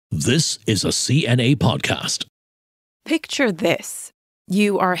This is a CNA podcast. Picture this.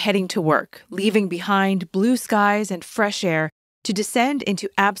 You are heading to work, leaving behind blue skies and fresh air to descend into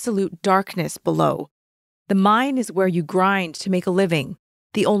absolute darkness below. The mine is where you grind to make a living,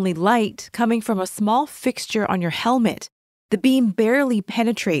 the only light coming from a small fixture on your helmet. The beam barely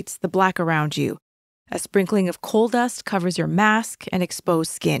penetrates the black around you. A sprinkling of coal dust covers your mask and exposed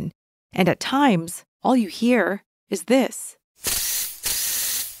skin. And at times, all you hear is this.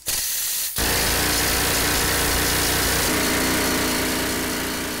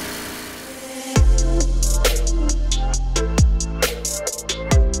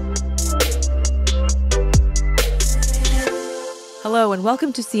 Hello and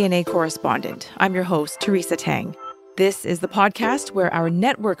welcome to CNA Correspondent. I'm your host, Teresa Tang. This is the podcast where our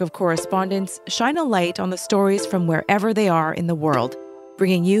network of correspondents shine a light on the stories from wherever they are in the world,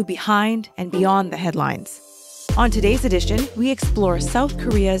 bringing you behind and beyond the headlines. On today's edition, we explore South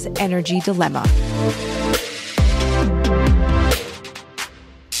Korea's energy dilemma.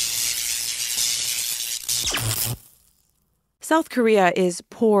 South Korea is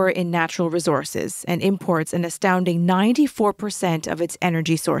poor in natural resources and imports an astounding 94% of its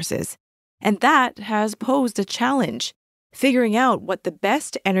energy sources. And that has posed a challenge, figuring out what the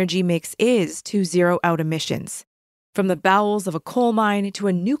best energy mix is to zero out emissions. From the bowels of a coal mine to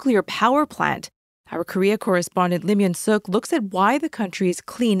a nuclear power plant, our Korea correspondent Lim Yun Suk looks at why the country's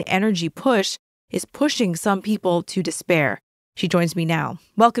clean energy push is pushing some people to despair. She joins me now.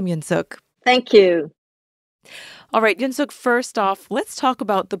 Welcome, Yun Suk. Thank you. All right, Yun Suk, first off, let's talk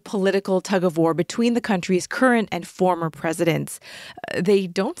about the political tug-of-war between the country's current and former presidents. They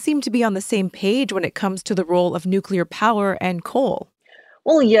don't seem to be on the same page when it comes to the role of nuclear power and coal.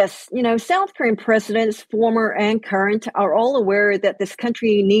 Well, yes, South Korean presidents, former and current, are all aware that this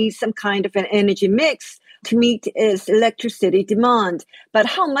country needs some kind of an energy mix to meet its electricity demand. But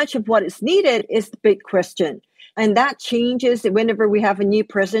how much of what is needed is the big question. And that changes whenever we have a new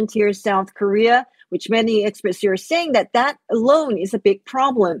president here in South Korea, which many experts here are saying that alone is a big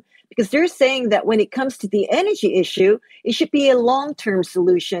problem, because they're saying that when it comes to the energy issue, it should be a long-term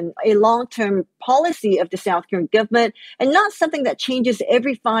solution, a long-term policy of the South Korean government, and not something that changes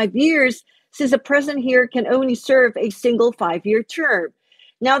every 5 years, since the president here can only serve a single 5-year term.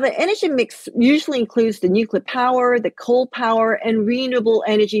 Now, the energy mix usually includes the nuclear power, the coal power, and renewable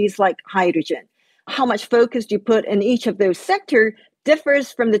energies like hydrogen. How much focus you put in each of those sectors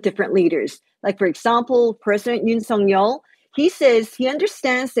differs from the different leaders. Like, for example, President Yoon Suk, he says he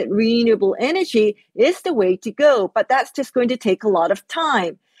understands that renewable energy is the way to go, but that's just going to take a lot of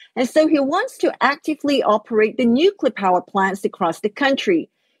time. And so he wants to actively operate the nuclear power plants across the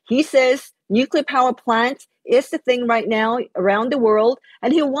country. He says nuclear power plants is the thing right now around the world,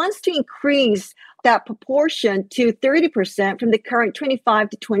 and he wants to increase that proportion to 30% from the current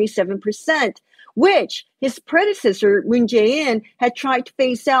 25 to 27%. Which his predecessor, Moon Jae-in, had tried to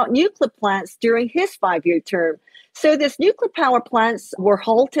phase out nuclear plants during his 5-year term. So these nuclear power plants were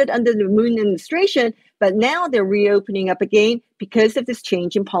halted under the Moon administration, but now they're reopening up again because of this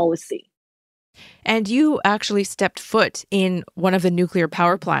change in policy. And you actually stepped foot in one of the nuclear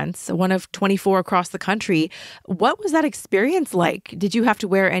power plants, one of 24 across the country. What was that experience like? Did you have to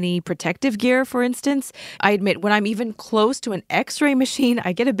wear any protective gear, for instance? I admit, when I'm even close to an X-ray machine,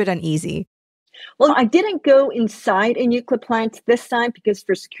 I get a bit uneasy. Well, I didn't go inside a nuclear plant this time because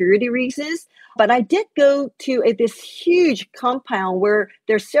for security reasons, but I did go to this huge compound where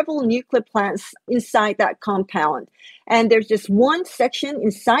there's several nuclear plants inside that compound. And there's just one section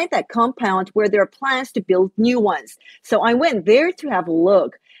inside that compound where there are plans to build new ones. So I went there to have a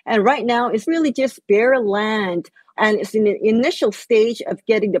look. And right now, it's really just bare land. And it's in the initial stage of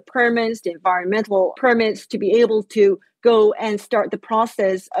getting the permits, the environmental permits, to be able to go and start the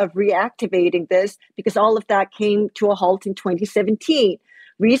process of reactivating this, because all of that came to a halt in 2017.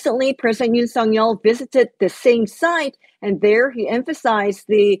 Recently, President Yoon Suk visited the same site, and there he emphasized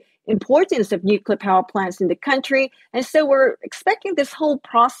the importance of nuclear power plants in the country. And so we're expecting this whole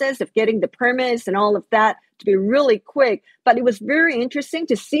process of getting the permits and all of that to be really quick. But it was very interesting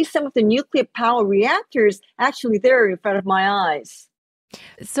to see some of the nuclear power reactors actually there in front of my eyes.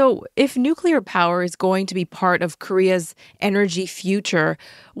 So if nuclear power is going to be part of Korea's energy future,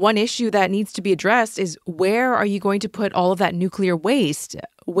 one issue that needs to be addressed is, where are you going to put all of that nuclear waste?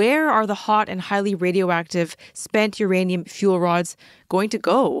 Where are the hot and highly radioactive spent uranium fuel rods going to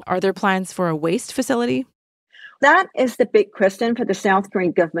go? Are there plans for a waste facility? That is the big question for the South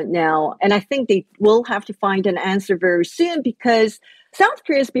Korean government now. And I think they will have to find an answer very soon, because South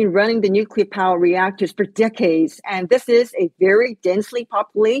Korea has been running the nuclear power reactors for decades. And this is a very densely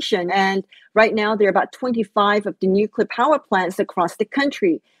population. And right now, there are about 25 of the nuclear power plants across the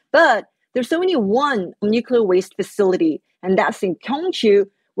country. But there's only one nuclear waste facility, and that's in Gyeongju,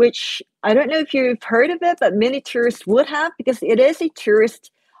 which I don't know if you've heard of it, but many tourists would have because it is a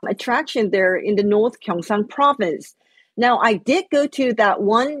tourist attraction there in the North Gyeongsang province. Now, I did go to that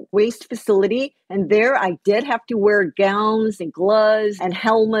one waste facility, and there I did have to wear gowns and gloves and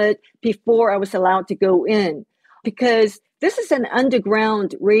helmet before I was allowed to go in, because this is an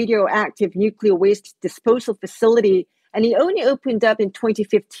underground radioactive nuclear waste disposal facility, and it only opened up in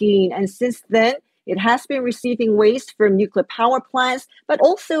 2015. And since then, it has been receiving waste from nuclear power plants, but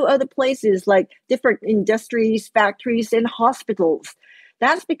also other places like different industries, factories, and hospitals.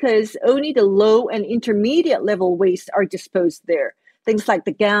 That's because only the low and intermediate level waste are disposed there. Things like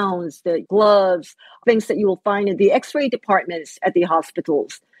the gowns, the gloves, things that you will find in the X-ray departments at the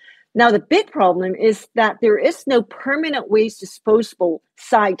hospitals. Now, the big problem is that there is no permanent waste disposal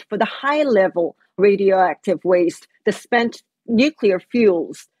site for the high-level radioactive waste, the spent nuclear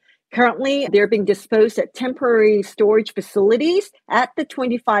fuels. Currently, they're being disposed at temporary storage facilities at the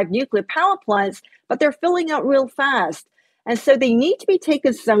 25 nuclear power plants, but they're filling out real fast. And so they need to be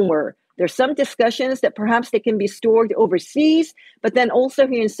taken somewhere. There's some discussions that perhaps they can be stored overseas, but then also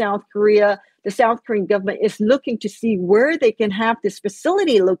here in South Korea, the South Korean government is looking to see where they can have this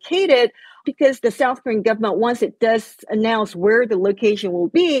facility located, because the South Korean government, once it does announce where the location will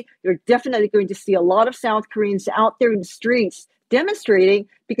be, you're definitely going to see a lot of South Koreans out there in the streets demonstrating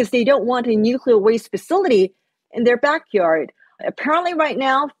because they don't want a nuclear waste facility in their backyard. Apparently right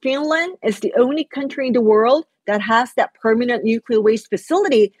now, Finland is the only country in the world that has that permanent nuclear waste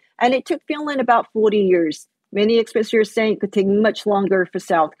facility, and it took Finland about 40 years. Many experts are saying it could take much longer for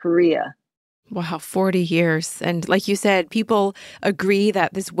South Korea. Wow, 40 years. And like you said, people agree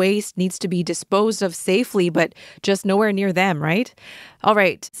that this waste needs to be disposed of safely, but just nowhere near them, right? All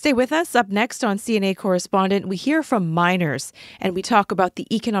right, stay with us. Up next on CNA Correspondent, we hear from miners, and we talk about the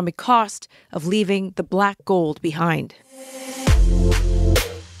economic cost of leaving the black gold behind.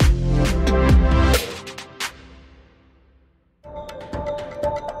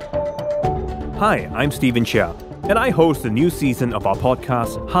 Hi, I'm Stephen Chia, and I host the new season of our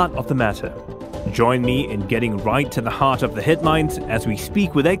podcast, Heart of the Matter. Join me in getting right to the heart of the headlines as we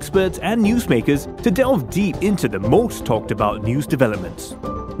speak with experts and newsmakers to delve deep into the most talked about news developments.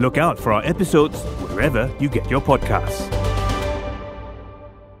 Look out for our episodes wherever you get your podcasts.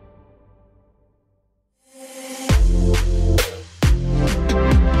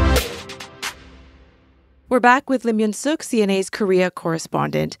 We're back with Lim Yun Suk, CNA's Korea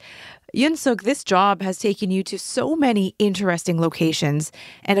correspondent. Yun Suk, this job has taken you to so many interesting locations,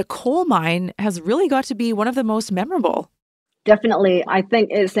 and a coal mine has really got to be one of the most memorable. Definitely. I think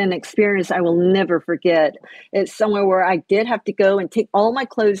it's an experience I will never forget. It's somewhere where I did have to go and take all my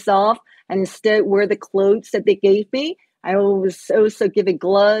clothes off and instead wear the clothes that they gave me. I was also given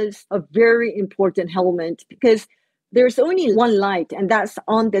gloves, a very important helmet, because there's only one light, and that's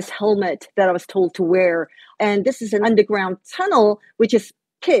on this helmet that I was told to wear. And this is an underground tunnel, which is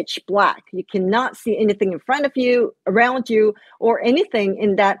pitch black. You cannot see anything in front of you, around you, or anything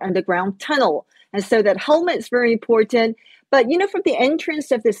in that underground tunnel. And so that helmet is very important. But, from the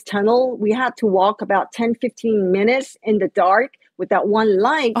entrance of this tunnel, we had to walk about 10, 15 minutes in the dark with that one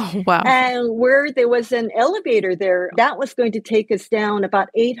light. Oh, wow. And where there was an elevator there, that was going to take us down about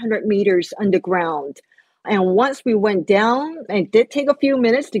 800 meters underground. And once we went down, it did take a few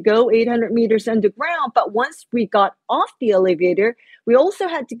minutes to go 800 meters underground. But once we got off the elevator, we also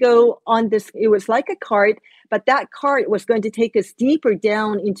had to go on this, it was like a cart, but that cart was going to take us deeper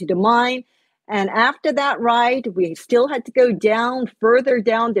down into the mine. And after that ride, we still had to go down, further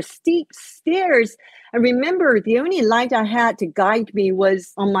down the steep stairs. And remember, the only light I had to guide me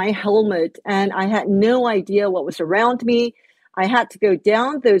was on my helmet, and I had no idea what was around me. I had to go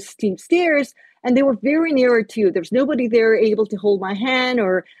down those steep stairs, and they were very near to. There was nobody there able to hold my hand,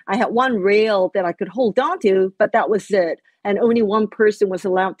 or I had one rail that I could hold on to, but that was it. And only one person was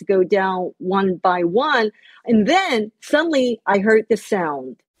allowed to go down one by one. And then suddenly I heard the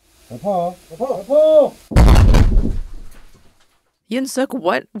sound. Yun Suk,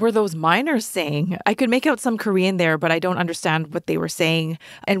 what were those miners saying? I could make out some Korean there, but I don't understand what they were saying.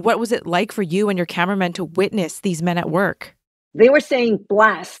 And what was it like for you and your cameraman to witness these men at work? They were saying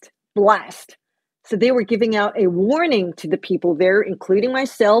blast, blast. So they were giving out a warning to the people there, including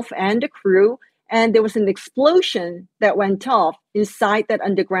myself and the crew. And there was an explosion that went off inside that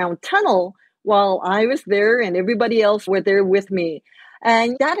underground tunnel while I was there and everybody else were there with me.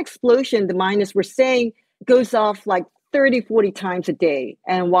 And that explosion, the miners were saying, goes off like 30, 40 times a day.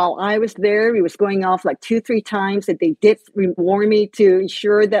 And while I was there, it was going off like 2, 3 times that they did warn me to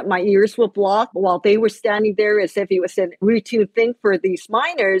ensure that my ears were blocked while they were standing there as if it was a routine thing for these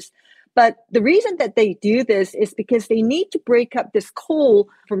miners. But the reason that they do this is because they need to break up this coal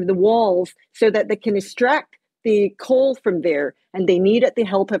from the walls so that they can extract the coal from there, and they needed the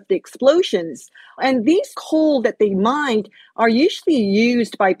help of the explosions. And these coal that they mined are usually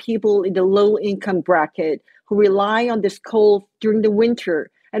used by people in the low income bracket who rely on this coal during the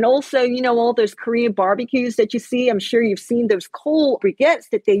winter. And also, all those Korean barbecues that you see, I'm sure you've seen those coal briquettes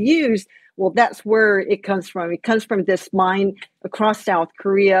that they use. Well, that's where it comes from. It comes from this mine across South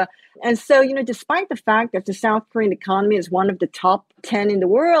Korea. And so, despite the fact that the South Korean economy is one of the top 10 in the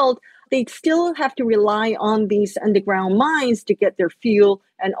world, they still have to rely on these underground mines to get their fuel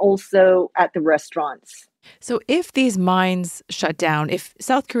and also at the restaurants. So if these mines shut down, if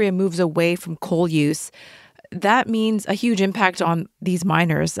South Korea moves away from coal use, that means a huge impact on these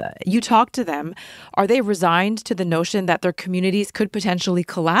miners. You talk to them. Are they resigned to the notion that their communities could potentially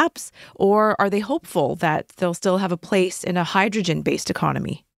collapse? Or are they hopeful that they'll still have a place in a hydrogen-based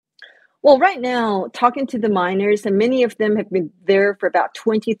economy? Well, right now, talking to the miners, and many of them have been there for about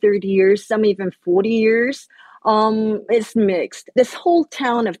 20, 30 years, some even 40 years, it's mixed. This whole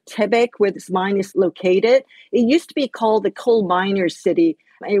town of Taebaek, where this mine is located, it used to be called the coal miners' city.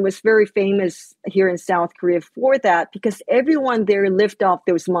 It was very famous here in South Korea for that because everyone there lived off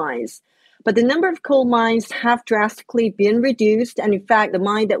those mines. But the number of coal mines have drastically been reduced. And in fact, the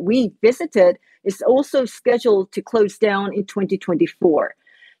mine that we visited is also scheduled to close down in 2024.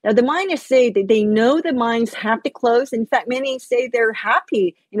 Now, the miners say that they know the mines have to close. In fact, many say they're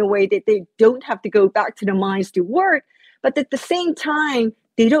happy in a way that they don't have to go back to the mines to work. But at the same time,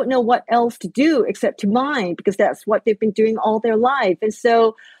 they don't know what else to do except to mine because that's what they've been doing all their life. And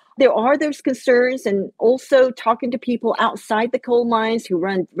so there are those concerns. And also talking to people outside the coal mines who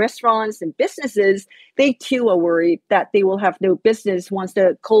run restaurants and businesses, they too are worried that they will have no business once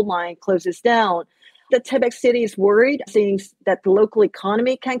the coal mine closes down. The Taebaek city is worried, saying that the local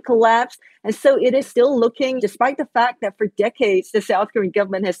economy can collapse. And so it is still looking, despite the fact that for decades, the South Korean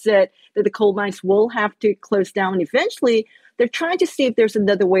government has said that the coal mines will have to close down eventually. They're trying to see if there's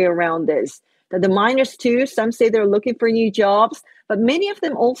another way around this. The miners too, some say they're looking for new jobs, but many of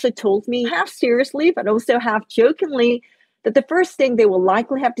them also told me, half seriously, but also half jokingly, that the first thing they will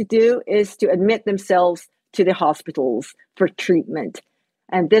likely have to do is to admit themselves to the hospitals for treatment.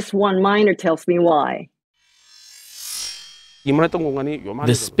 And this one miner tells me why.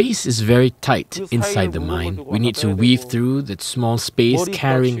 The space is very tight inside the mine. We need to weave through that small space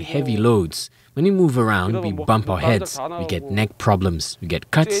carrying heavy loads. When we move around, we bump our heads, we get neck problems, we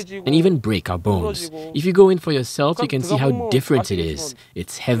get cuts, and even break our bones. If you go in for yourself, you can see how different it is.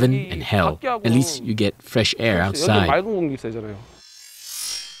 It's heaven and hell. At least you get fresh air outside.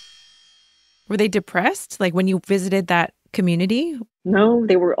 Were they depressed, like when you visited that community? No,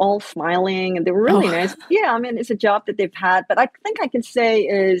 they were all smiling and they were really nice. Yeah, I mean, it's a job that they've had. But I think I can say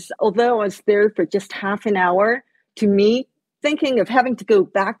is, although I was there for just half an hour, to me, thinking of having to go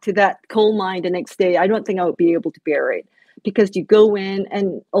back to that coal mine the next day, I don't think I would be able to bear it. Because you go in,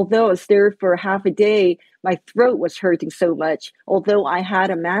 and although I was there for half a day, my throat was hurting so much, although I had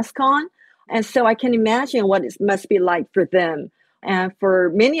a mask on. And so I can imagine what it must be like for them. And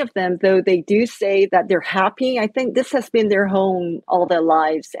for many of them, though, they do say that they're happy. I think this has been their home all their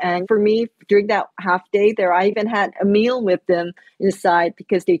lives. And for me, during that half day there, I even had a meal with them inside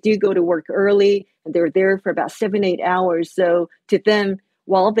because they do go to work early and they're there for about 7-8 hours. So to them,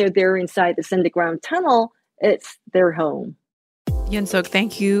 while they're there inside this underground tunnel, it's their home. Yun Suk,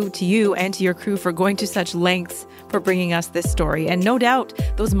 thank you to you and to your crew for going to such lengths for bringing us this story. And no doubt,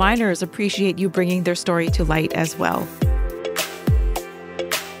 those miners appreciate you bringing their story to light as well.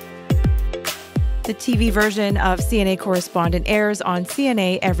 The TV version of CNA Correspondent airs on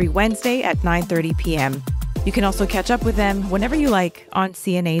CNA every Wednesday at 9:30 p.m. You can also catch up with them whenever you like on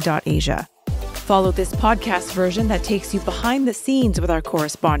cna.asia. Follow this podcast version that takes you behind the scenes with our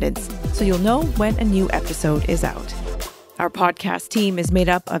correspondents, so you'll know when a new episode is out. Our podcast team is made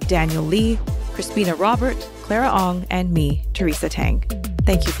up of Daniel Lee, Crispina Robert, Clara Ong, and me, Teresa Tang.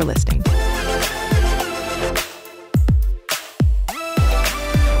 Thank you for listening.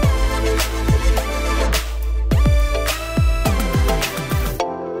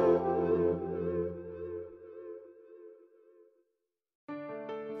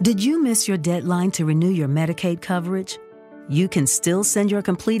 Did you miss your deadline to renew your Medicaid coverage? You can still send your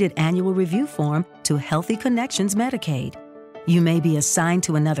completed annual review form to Healthy Connections Medicaid. You may be assigned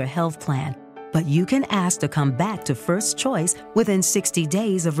to another health plan, but you can ask to come back to First Choice within 60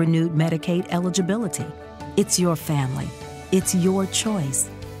 days of renewed Medicaid eligibility. It's your family. It's your choice.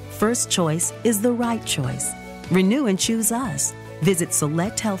 First choice is the right choice. Renew and choose us. Visit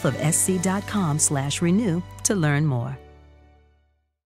selecthealthofsc.com/renew to learn more.